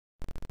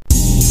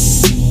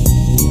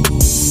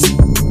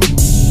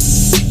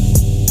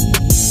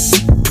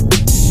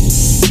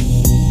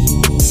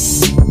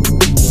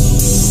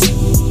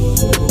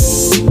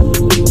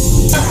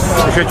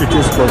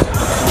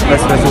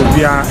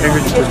Bia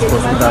English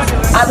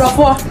sports.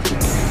 Adofo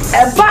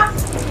eba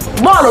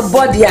ball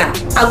body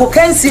I go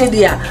can see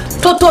there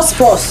Total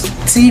Sports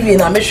TV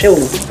na me show.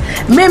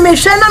 Me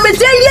share na me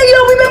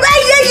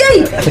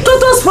ye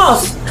Total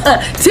Sports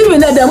TV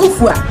na dem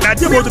fua. Na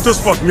dey go Total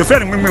Sports, your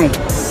friend me.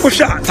 O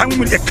sha tan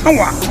mu e kan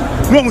wa.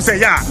 No say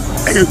ya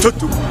e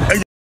Toto.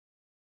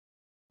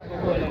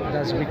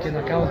 As we can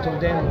account on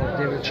them,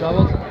 they will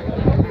travel.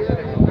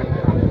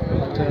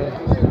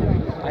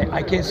 But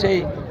I can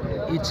say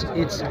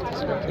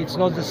it's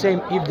not the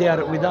same if they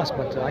are with us.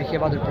 But I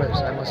have other players.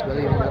 I must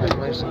believe in other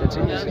players. That's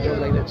it. It's a job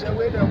like that.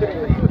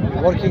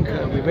 We're working.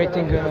 We're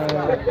waiting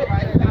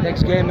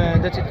next game,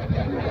 and that's it.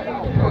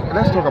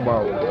 Let's talk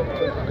about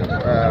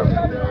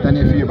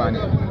Daniel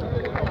Fiebani.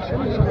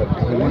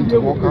 He went to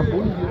walk up.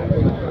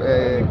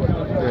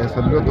 There's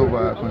a lot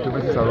of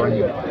controversies around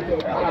him.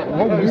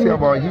 What would you say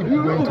about him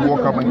going to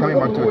walk up and coming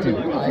back to a team?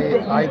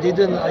 I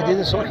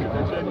didn't saw him.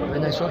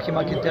 When I saw him,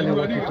 I can tell you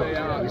what we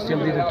talked. We still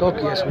didn't talk.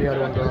 Yes, we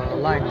are on the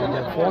line with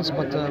the phones,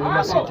 but we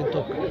must sit and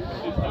talk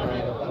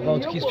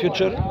about his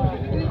future.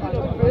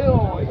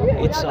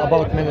 It's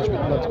about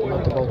management, not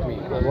about me.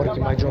 I'm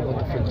working my job on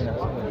the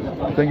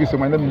field. Thank you so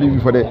much. Let me leave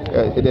you for the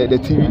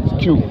TV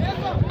queue.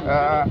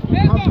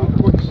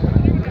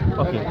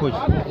 Okay, coach.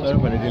 Sorry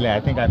for the delay.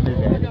 I think I played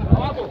there.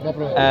 No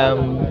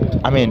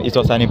problem. I mean, it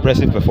was an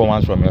impressive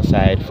performance from your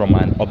side, from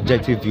an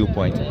objective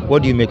viewpoint.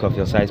 What do you make of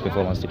your side's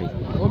performance today?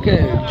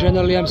 Okay,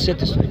 generally I'm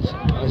satisfied.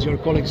 As your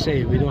colleagues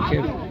say, we don't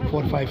have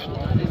 4 or 5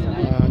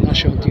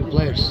 national team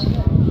players.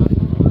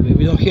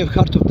 We don't have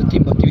heart of the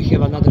team, but we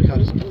have another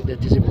heart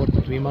that is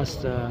important. We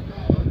must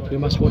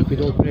work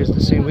with all players the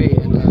same way,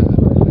 and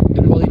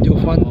the quality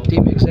of one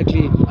team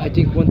exactly. I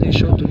think what they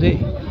showed today.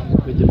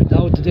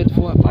 Without that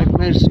 4 or 5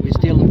 players, we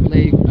still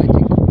play. I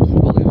think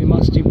we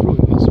must improve.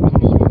 We must run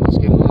more. We must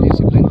get more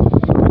discipline. We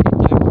need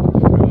time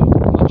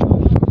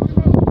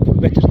for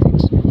better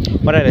things.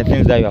 What are the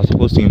things that you are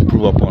supposed to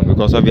improve upon?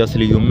 Because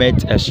obviously you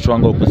met a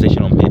stronger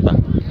opposition on paper.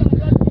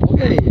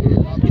 Okay,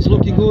 it's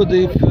looking good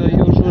if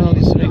your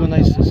journalists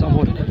recognize some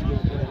work.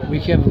 We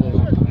have a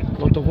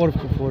lot of work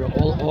for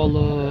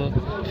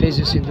all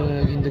phases in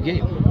the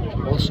game.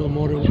 Also,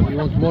 we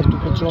want more to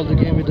control the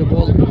game with the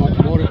ball. We want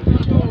more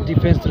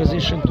defense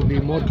transition to be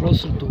more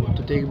closer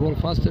to take ball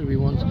faster. We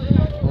want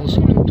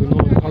also to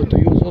know how to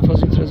use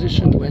offensive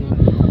transition when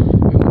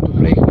we want to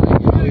play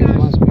high. We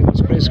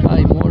must press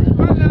high more.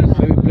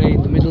 When we play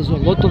in the middle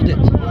zone, a lot of that.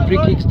 Free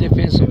kicks,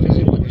 defense,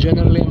 offensive, but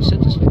generally I'm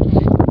satisfied.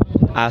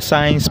 Are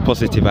signs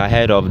positive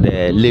ahead of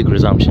the league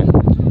resumption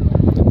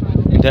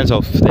in terms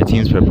of the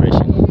team's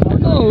preparation?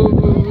 No,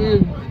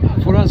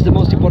 for us the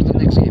most important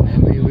next game.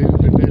 We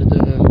prepared.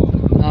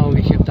 Now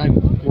we have time,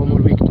 1 more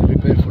week to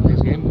prepare for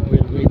next game.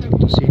 We're waiting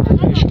to see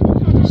information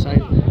from the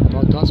side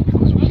about us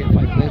because we have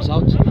 5 players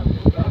out,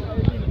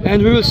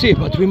 and we will see.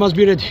 But we must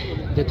be ready.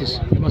 That is,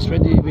 we must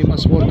ready. We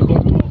must work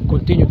hard.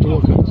 Continue to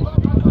work hard.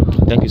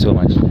 Thank you so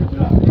much.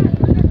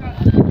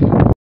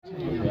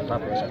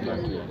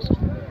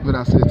 When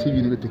I say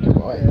TV, they take you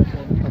away.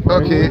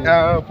 Okay,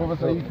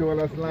 Professor Iko,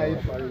 let's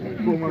live from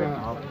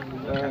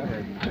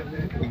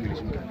English.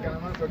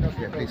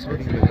 Yeah, please, what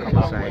do you make of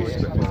your side's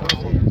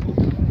performance?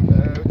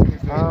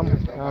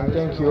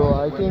 Thank you.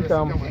 I think it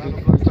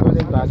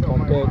wasn't bad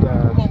compared.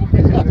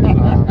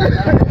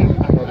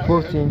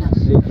 Both teams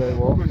played very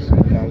well.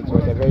 It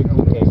was a very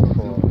good test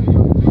for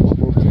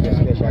both teams,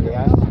 especially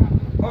us,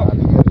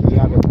 because we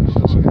have a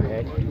competition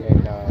ahead,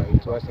 and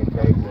it was a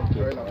very good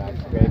game for us,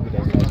 very good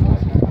exercise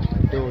for us.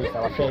 Though it's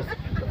our first,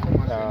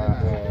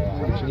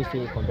 actually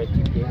say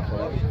competitive game for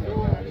us,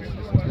 and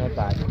it's not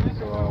bad.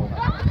 So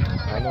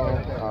I know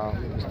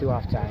we still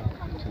have time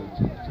to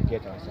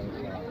get ourselves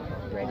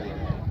ready.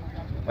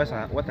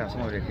 What are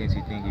some of the things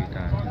you think you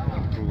can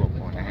improve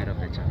upon ahead of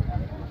the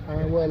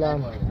challenge? Well,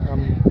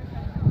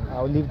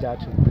 I'll leave that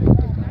to my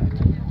technical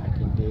team. I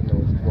think they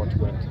know what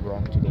went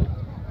wrong today.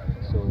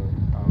 So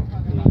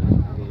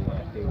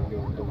they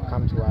will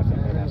come to us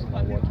and let us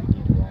know what we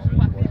did wrong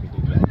and what we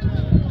did right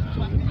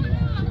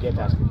to get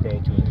us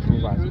prepared to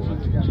improve us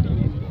going to the next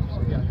game. So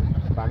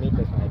for me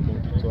personally, I think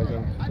it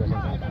wasn't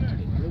bad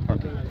today.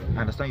 Okay. I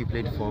understand you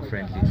played 4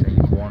 friendlies and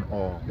you've won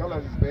all.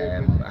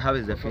 How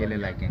is the feeling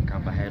like in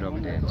camp ahead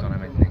of the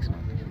tournament next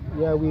month?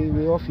 Yeah,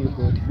 we all feel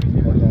good.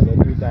 The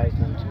new guys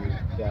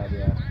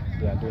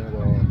they are doing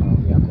well.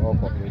 We are all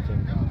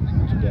cooperating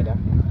together.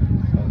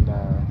 And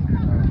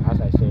as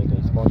I said,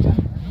 it's more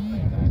time.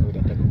 And I know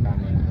the technical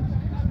men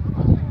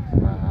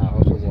are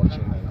also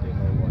watching, and they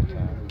know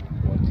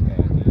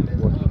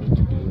what we need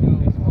to do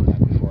and all that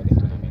before the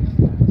tournament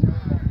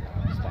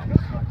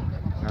starts.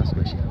 Last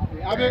question.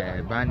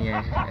 Banya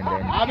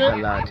and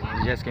then Lad,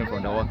 you just came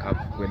from the World Cup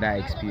with that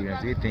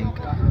experience. Do you think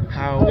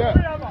how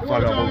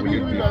valuable will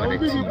it be for the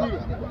team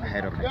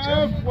ahead of the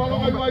challenge?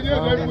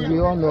 We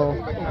all know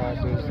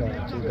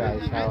those 2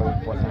 guys how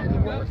important they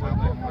were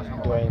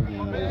during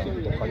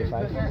the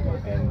qualifiers,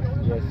 and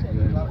yes,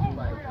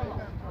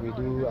 we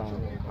do.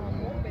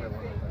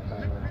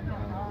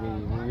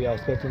 We are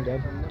expecting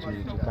them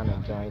to come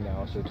and join and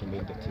also to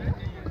make the team.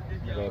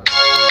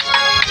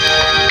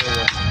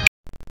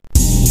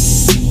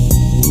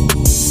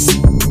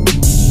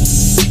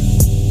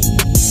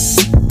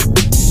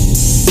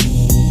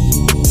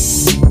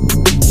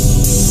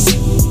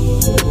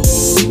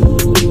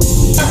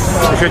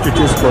 hwɛ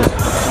Toto Sports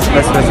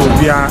express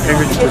obia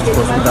ɛhwɛ Toto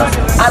Sports with us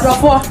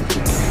adofo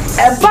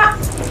eba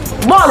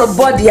ball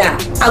body a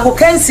ago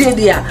can see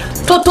dia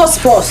Toto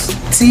Sports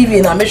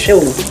TV na me hwɛ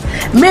o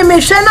me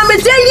hwɛ na me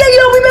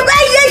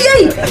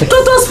ye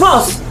Toto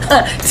Sports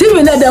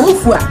TV na da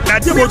mufu a na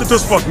je mo Toto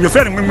Sports me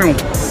fɛ ne mmem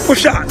o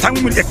hwɛ a tan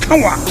mu e kan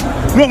wa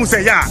no mu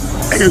sɛ ya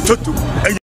ɛyɛ Toto